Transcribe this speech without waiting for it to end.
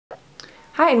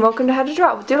Hi and welcome to How to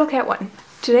Draw with DoodleCat1.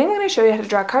 Today I'm going to show you how to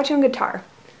draw a cartoon guitar.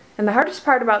 And the hardest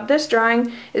part about this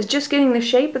drawing is just getting the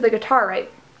shape of the guitar right.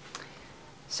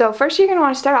 So first you're going to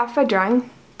want to start off by drawing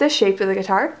the shape of the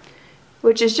guitar,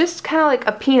 which is just kind of like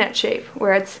a peanut shape,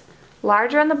 where it's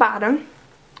larger on the bottom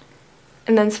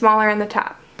and then smaller on the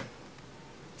top.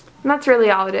 And that's really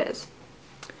all it is.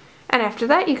 And after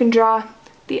that you can draw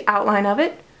the outline of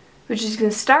it, which is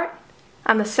going to start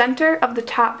on the center of the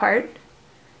top part,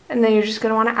 and then you're just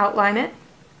going to want to outline it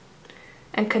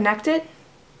and connect it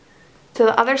to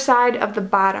the other side of the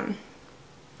bottom,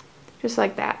 just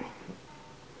like that.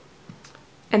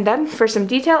 And then for some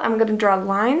detail, I'm going to draw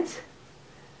lines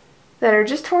that are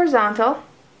just horizontal,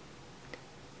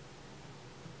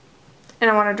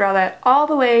 and I want to draw that all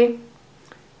the way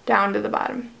down to the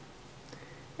bottom.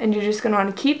 And you're just going to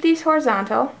want to keep these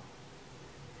horizontal,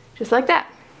 just like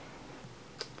that.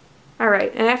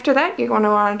 Alright, and after that you're going to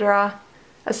want to draw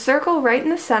a circle right in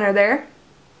the center there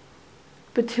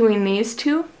between these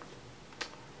two,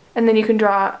 and then you can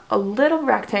draw a little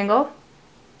rectangle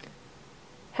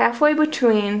halfway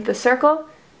between the circle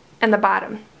and the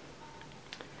bottom,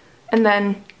 and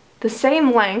then the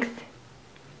same length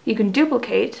you can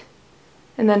duplicate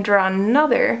and then draw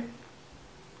another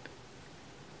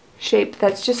shape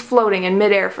that's just floating in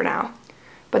midair for now.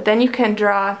 But then you can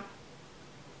draw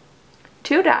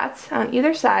 2 dots on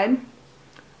either side,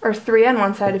 or 3 on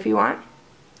one side if you want,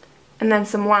 and then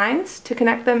some lines to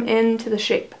connect them into the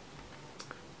shape.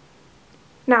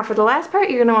 Now for the last part,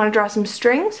 you're going to want to draw some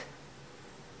strings,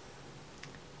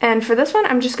 and for this one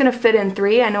I'm just going to fit in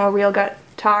 3. I know a real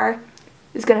guitar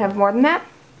is going to have more than that.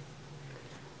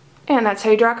 And that's how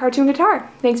you draw a cartoon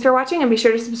guitar. Thanks for watching, and be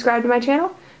sure to subscribe to my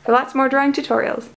channel for lots more drawing tutorials.